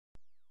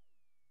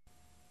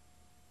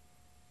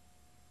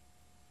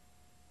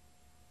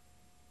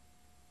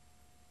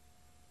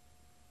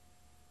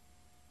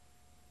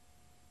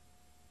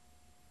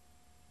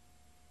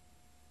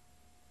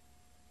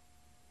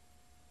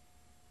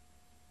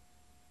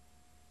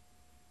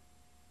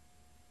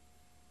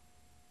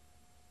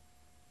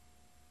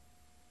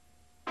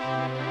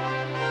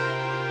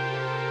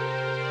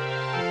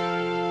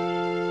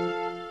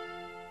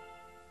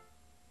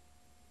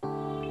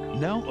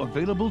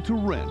available to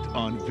rent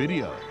on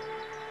video.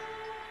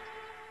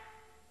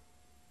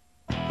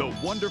 The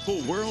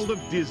wonderful world of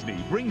Disney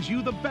brings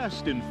you the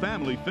best in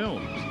family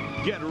films.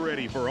 Get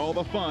ready for all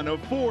the fun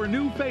of 4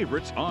 new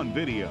favorites on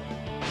video.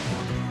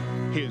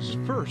 His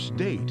first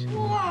date.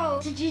 Whoa!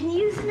 Did you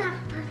use enough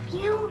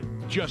perfume?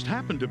 Just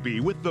happened to be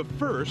with the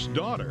first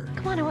daughter.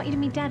 Come on, I want you to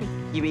meet Daddy.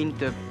 You mean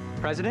the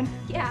president?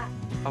 Yeah.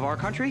 Of our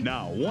country?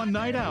 Now, one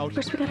night out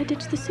First, we gotta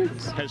ditch the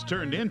suits. has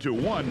turned into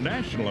one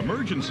national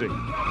emergency.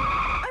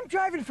 I'm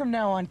driving from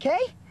now on, Kay?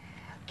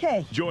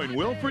 Kay. Join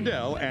Will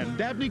Friedle and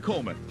Dabney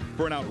Coleman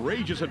for an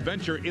outrageous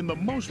adventure in the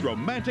most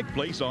romantic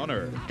place on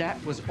earth.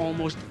 That was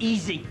almost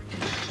easy.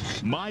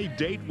 My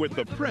Date with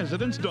the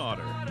President's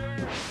Daughter.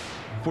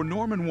 For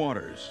Norman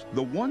Waters,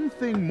 the one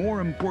thing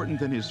more important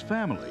than his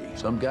family...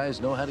 Some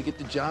guys know how to get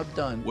the job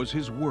done. ...was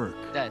his work.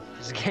 Dad,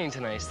 there's a game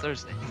tonight. It's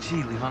Thursday.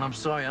 Gee, Levon, I'm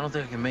sorry. I don't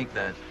think I can make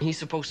that. He's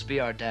supposed to be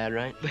our dad,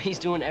 right? But he's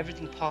doing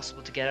everything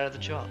possible to get out of the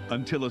job.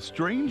 Until a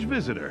strange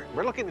visitor...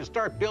 We're looking to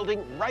start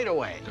building right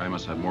away. I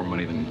must have more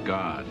money than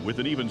God. ...with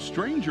an even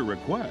stranger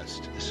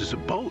request... This is a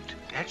boat.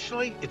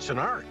 Actually, it's an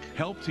ark.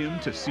 ...helped him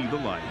to see the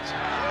light.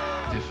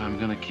 If I'm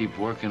gonna keep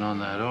working on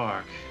that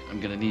ark, I'm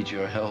gonna need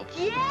your help.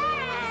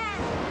 Yeah!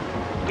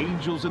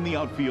 Angels in the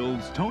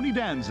Outfield's Tony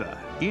Danza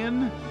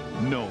in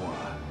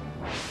Noah.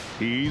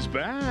 He's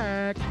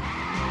back.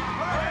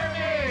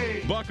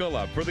 Herbie! Buckle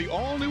up for the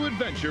all-new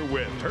adventure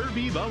with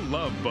Herbie the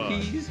Love Bug.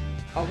 He's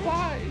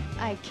alive.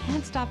 I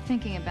can't stop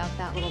thinking about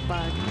that little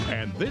bug.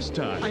 And this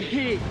time, I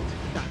hate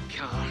that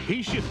car.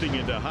 he's shifting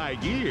into high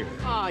gear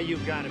Ah, you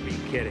gotta be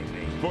kidding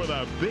me. for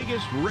the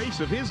biggest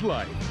race of his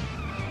life.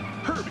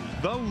 Herbie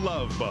the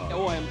Love Bug.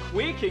 Oh, I'm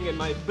quaking in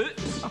my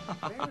boots.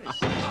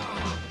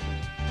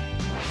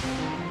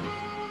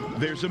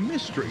 There's a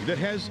mystery that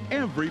has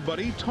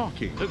everybody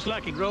talking. Looks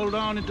like it rolled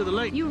on into the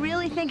lake. You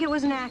really think it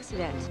was an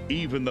accident?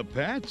 Even the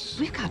pets.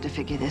 We've got to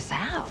figure this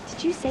out.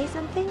 Did you say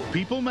something?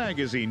 People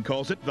magazine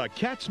calls it the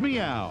cat's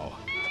meow.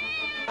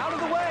 Out of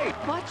the way.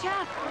 Watch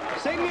out.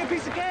 Save me a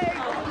piece of cake.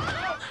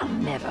 I'll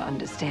never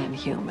understand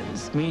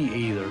humans. Me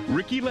either.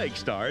 Ricky Lake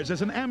stars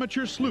as an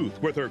amateur sleuth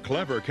with her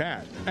clever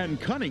cat and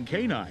cunning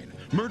canine.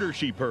 Murder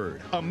She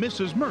Heard, a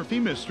Mrs. Murphy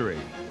mystery.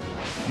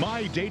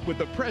 My Date with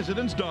the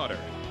President's Daughter.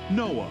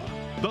 Noah,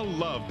 the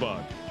Love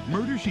Bug.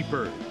 Murder She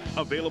Heard,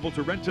 available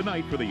to rent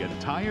tonight for the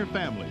entire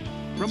family.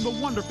 From the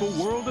wonderful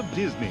world of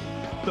Disney,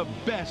 the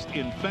best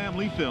in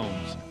family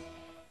films.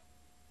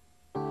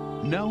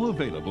 Now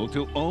available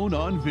to own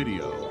on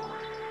video.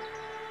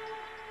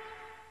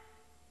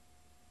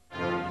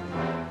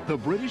 The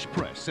British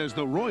press says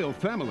the royal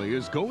family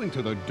is going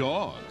to the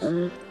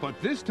dogs. But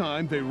this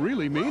time, they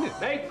really mean it.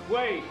 Make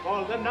way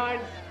for the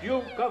 9th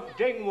Duke of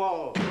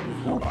Dingwall.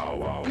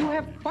 You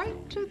have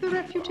quite the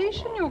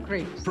reputation, Your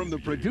Grace. From the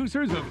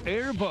producers of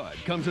Air Bud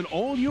comes an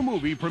all-new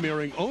movie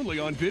premiering only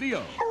on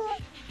video.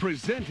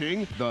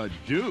 Presenting The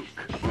Duke.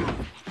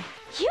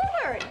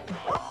 Hubert!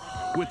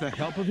 With the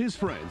help of his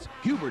friends,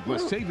 Hubert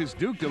must save his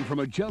dukedom from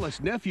a jealous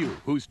nephew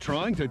who's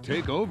trying to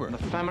take over. The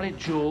family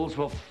jewels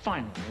will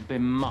finally be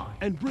mine.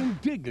 And bring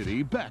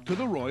dignity back to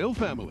the royal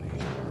family.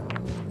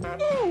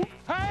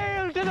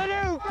 Hail to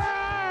the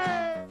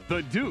Duke!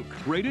 The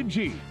Duke, rated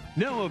G,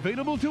 now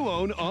available to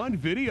own on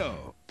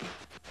video.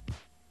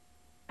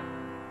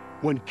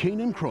 When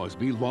Kanan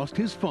Crosby lost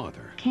his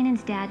father,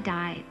 Kanan's dad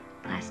died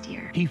last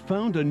year. he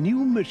found a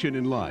new mission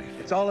in life.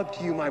 It's all up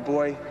to you, my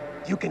boy.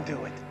 You can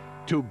do it.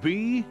 To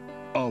be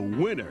a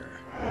winner.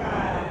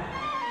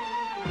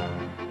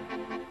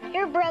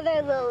 Your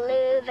brother's a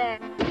loser.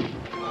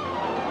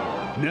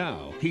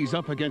 Now he's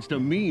up against a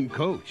mean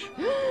coach.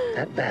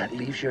 That bat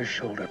leaves your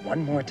shoulder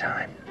one more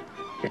time.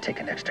 You're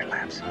taking extra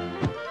laps.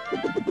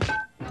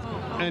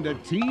 And a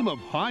team of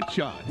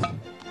hotshots.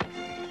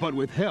 But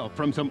with help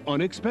from some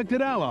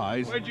unexpected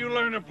allies, Where'd you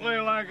learn to play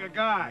like a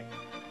guy?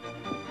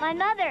 My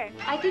mother.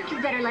 I think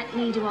you better let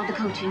me do all the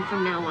coaching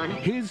from now on.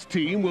 his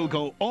team will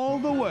go all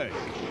the way.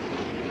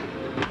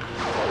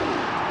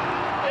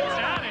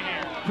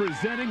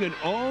 Presenting an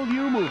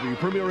all-new movie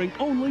premiering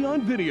only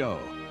on video.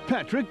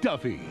 Patrick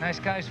Duffy. Nice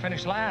guys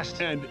finish last.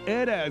 And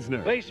Ed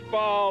Asner.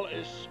 Baseball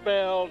is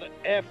spelled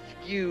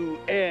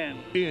F-U-N.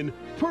 In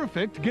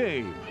Perfect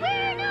Game.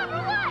 We're number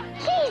 1!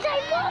 Jeez,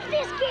 I love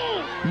this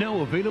game! Now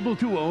available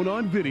to own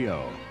on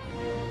video.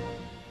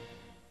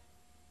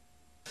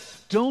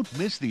 Don't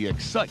miss the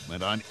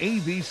excitement on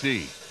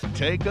ABC.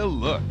 Take a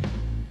look.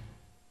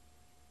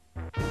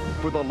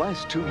 For the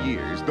last 2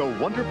 years, the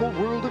wonderful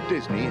world of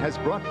Disney has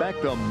brought back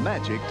the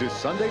magic to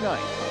Sunday night.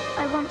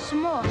 I want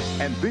some more.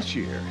 And this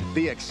year,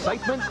 the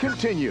excitement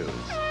continues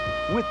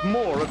with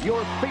more of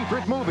your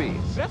favorite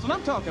movies. That's what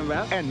I'm talking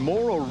about. And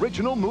more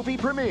original movie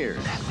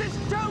premieres. This is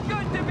too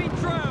good to be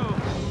true.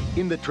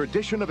 In the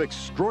tradition of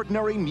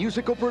extraordinary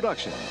musical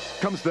productions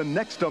comes the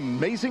next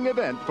amazing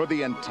event for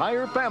the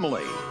entire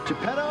family.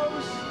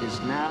 Geppetto's is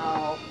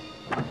now...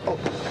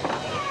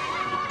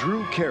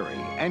 Drew Carey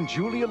and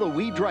Julia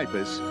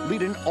Louis-Dreyfus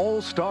lead an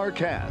all-star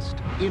cast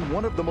in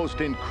one of the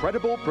most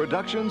incredible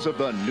productions of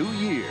the new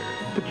year.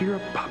 But you're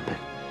a puppet.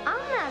 I'm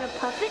not a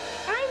puppet.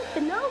 I'm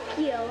Pinocchio.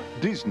 you.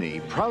 Disney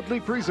proudly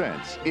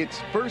presents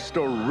its first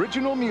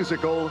original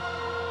musical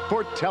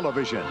for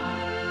television.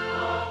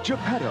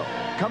 Geppetto,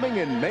 coming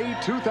in May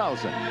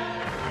 2000.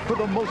 For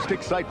the most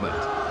excitement,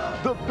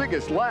 the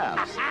biggest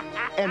laughs,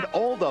 and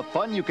all the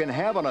fun you can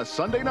have on a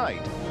Sunday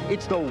night,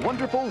 it's the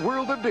wonderful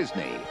world of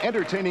Disney,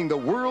 entertaining the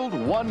world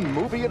one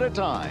movie at a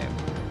time.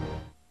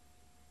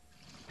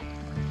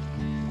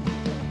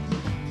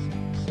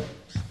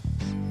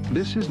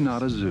 This is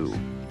not a zoo.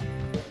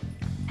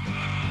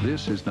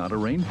 This is not a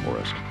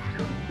rainforest.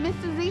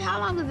 Mr. Z, how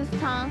long is this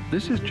tongue?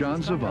 This is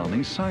John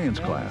Zavalny's science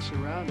class.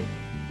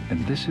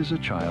 And this is a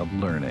child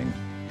learning.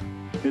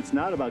 It's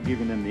not about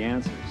giving them the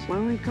answers. Why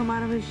don't we come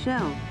out of his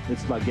shell?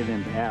 It's about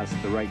getting them to ask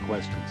the right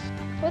questions.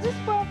 Was this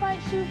squirrel fight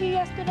shoe here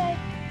yesterday?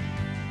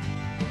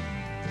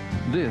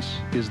 This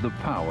is the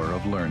power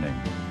of learning.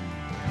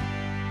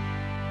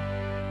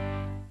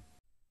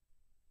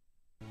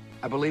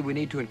 I believe we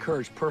need to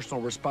encourage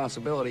personal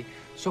responsibility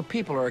so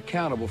people are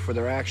accountable for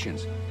their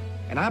actions.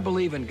 And I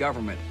believe in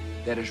government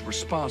that is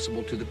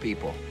responsible to the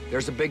people.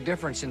 There's a big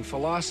difference in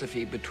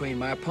philosophy between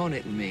my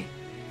opponent and me.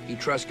 You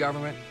trust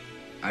government,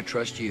 I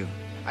trust you.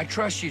 I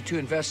trust you to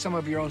invest some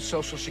of your own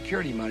Social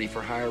Security money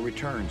for higher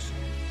returns.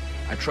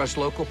 I trust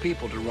local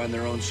people to run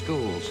their own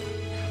schools.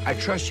 I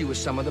trust you with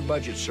some of the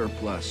budget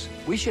surplus.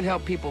 We should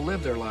help people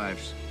live their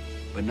lives,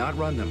 but not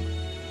run them.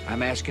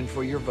 I'm asking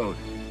for your vote.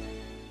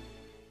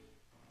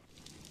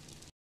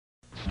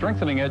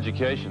 Strengthening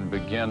education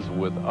begins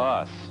with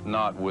us,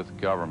 not with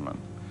government.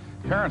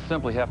 Parents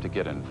simply have to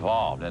get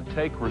involved and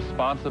take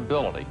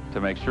responsibility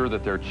to make sure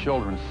that their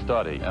children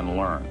study and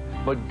learn.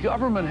 But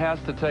government has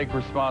to take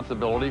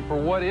responsibility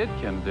for what it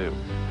can do.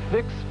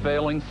 Fix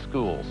failing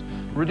schools,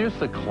 reduce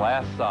the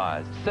class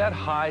size, set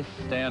high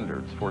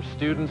standards for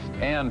students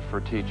and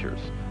for teachers.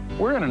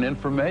 We're in an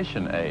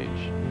information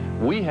age.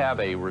 We have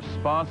a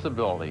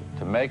responsibility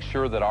to make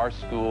sure that our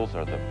schools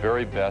are the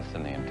very best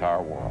in the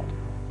entire world.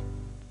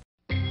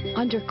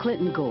 Under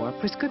Clinton-Gore,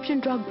 prescription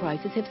drug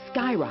prices have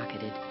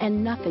skyrocketed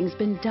and nothing's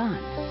been done.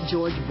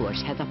 George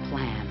Bush has a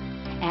plan.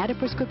 Add a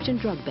prescription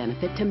drug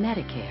benefit to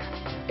Medicare.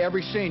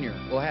 Every senior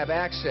will have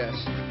access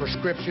to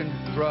prescription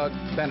drug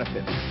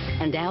benefits.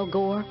 And Al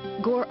Gore?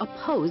 Gore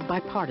opposed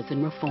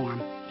bipartisan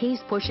reform. He's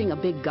pushing a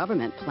big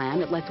government plan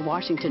that lets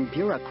Washington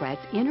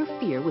bureaucrats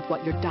interfere with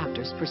what your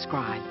doctors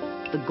prescribe.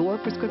 The Gore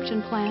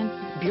prescription plan,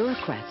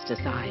 bureaucrats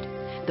decide.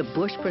 The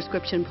Bush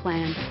prescription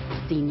plan,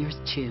 seniors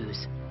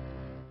choose.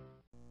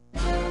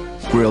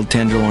 Grilled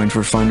tenderloin for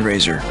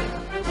fundraiser,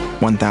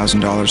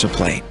 $1,000 a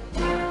plate.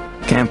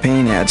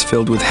 Campaign ads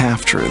filled with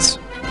half-truths,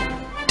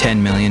 $10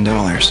 million.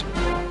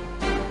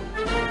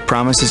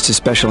 Promises to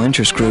special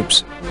interest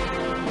groups,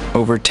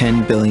 over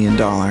 $10 billion.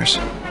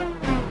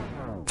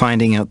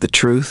 Finding out the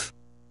truth,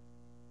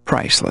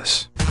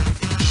 priceless.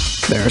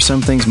 There are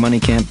some things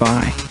money can't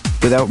buy.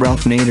 Without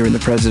Ralph Nader in the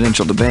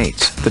presidential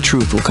debates, the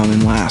truth will come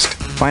in last.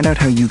 Find out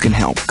how you can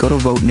help. Go to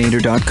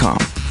votenader.com.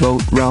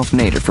 Vote Ralph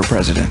Nader for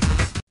president.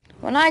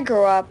 When I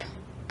grow up,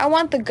 I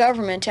want the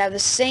government to have the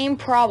same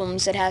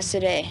problems it has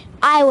today.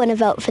 I want to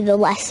vote for the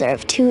lesser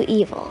of two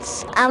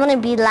evils. I want to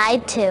be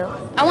lied to.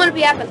 I want to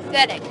be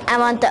apathetic. I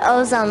want the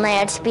ozone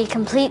layer to be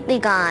completely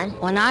gone.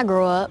 When I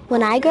grow up,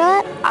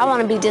 I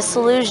want to be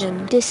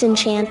disillusioned,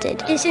 disenchanted,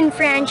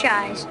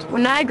 disenfranchised.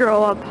 When I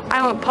grow up,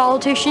 I want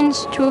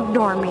politicians to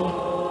ignore me.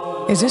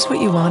 Is this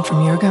what you want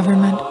from your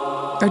government?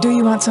 Or do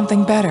you want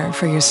something better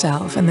for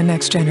yourself and the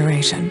next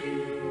generation?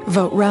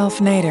 Vote Ralph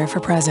Nader for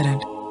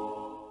president.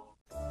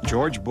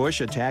 George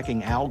Bush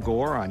attacking Al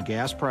Gore on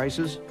gas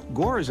prices?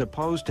 Gore is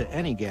opposed to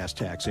any gas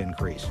tax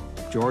increase.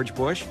 George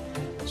Bush,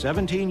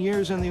 17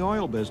 years in the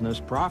oil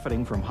business,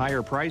 profiting from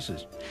higher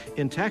prices.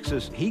 In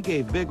Texas, he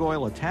gave big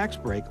oil a tax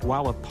break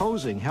while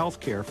opposing health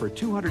care for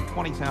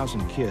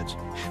 220,000 kids.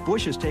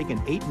 Bush has taken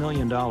 $8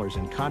 million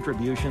in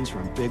contributions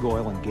from big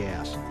oil and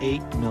gas.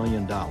 $8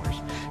 million.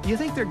 Do you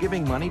think they're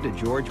giving money to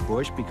George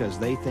Bush because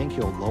they think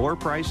he'll lower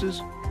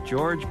prices?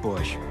 George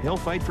Bush, he'll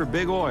fight for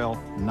big oil,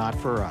 not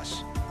for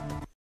us.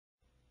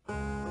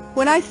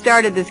 When I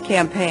started this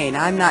campaign,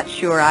 I'm not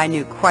sure I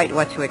knew quite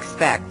what to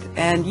expect,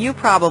 and you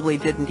probably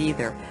didn't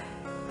either.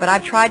 But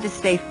I've tried to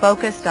stay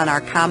focused on our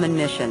common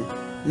mission,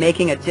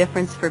 making a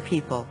difference for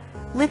people,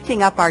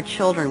 lifting up our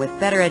children with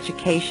better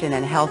education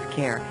and health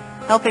care,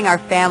 helping our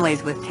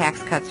families with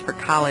tax cuts for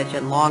college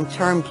and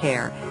long-term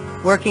care,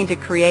 working to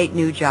create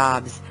new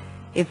jobs.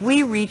 If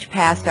we reach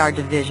past our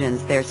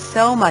divisions, there's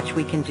so much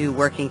we can do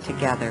working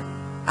together.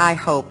 I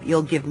hope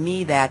you'll give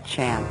me that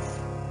chance.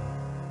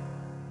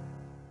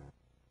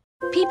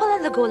 People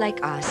on the go like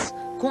us,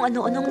 kung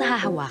ano-anong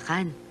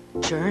nahahawakan.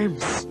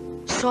 Germs.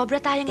 Sobra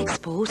tayong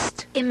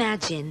exposed.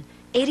 Imagine,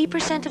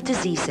 80% of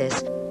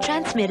diseases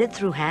transmitted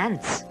through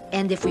hands.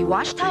 And if we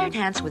wash tired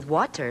hands with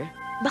water,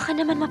 baka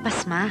naman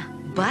mapasma.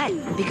 But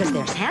because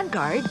there's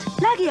HandGuard,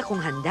 lagi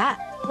akong handa.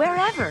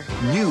 Wherever.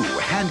 New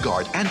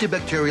HandGuard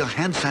antibacterial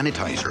hand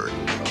sanitizer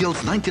kills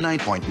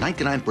 99.99%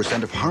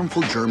 of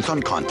harmful germs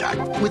on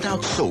contact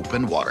without soap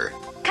and water.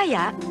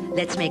 Kaya,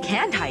 let's make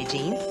hand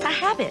hygiene a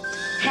habit.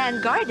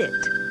 HandGuard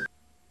it.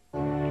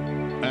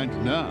 And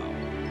now,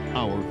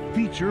 our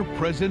feature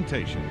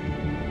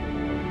presentation.